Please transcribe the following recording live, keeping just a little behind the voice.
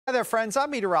Hi there, friends.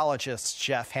 I'm meteorologist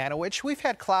Jeff Hanowich. We've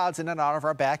had clouds in and out of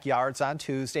our backyards on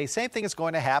Tuesday. Same thing is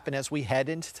going to happen as we head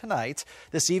into tonight.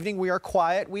 This evening we are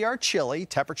quiet, we are chilly.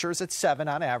 Temperatures at 7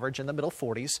 on average in the middle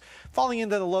 40s, falling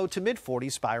into the low to mid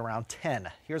 40s by around 10.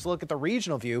 Here's a look at the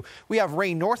regional view. We have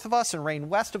rain north of us and rain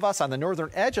west of us. On the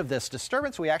northern edge of this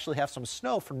disturbance, we actually have some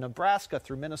snow from Nebraska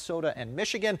through Minnesota and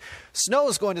Michigan. Snow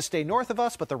is going to stay north of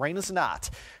us, but the rain is not.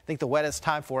 I think the wettest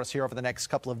time for us here over the next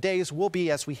couple of days will be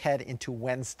as we head into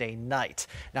Wednesday night.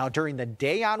 Now, during the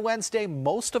day on Wednesday,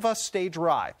 most of us stay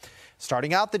dry.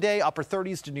 Starting out the day, upper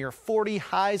 30s to near 40,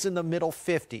 highs in the middle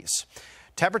 50s.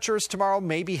 Temperatures tomorrow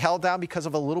may be held down because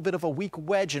of a little bit of a weak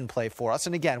wedge in play for us.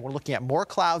 And again, we're looking at more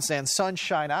clouds than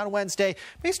sunshine on Wednesday.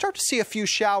 May start to see a few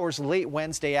showers late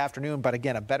Wednesday afternoon, but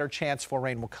again, a better chance for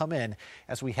rain will come in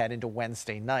as we head into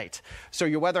Wednesday night. So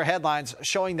your weather headlines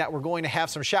showing that we're going to have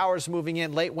some showers moving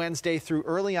in late Wednesday through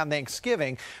early on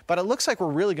Thanksgiving. But it looks like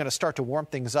we're really going to start to warm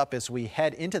things up as we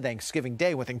head into Thanksgiving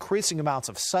Day with increasing amounts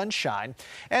of sunshine.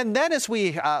 And then as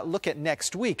we look at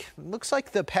next week, it looks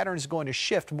like the pattern is going to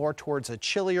shift more towards a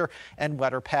chillier and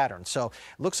wetter pattern. So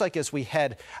it looks like as we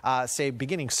head, say,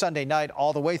 beginning Sunday night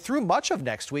all the way through much of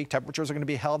next week, temperatures are going to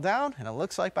be held down. And it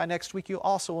looks like by next week, you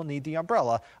also will need the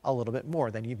umbrella a little bit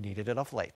more than you've needed it of late.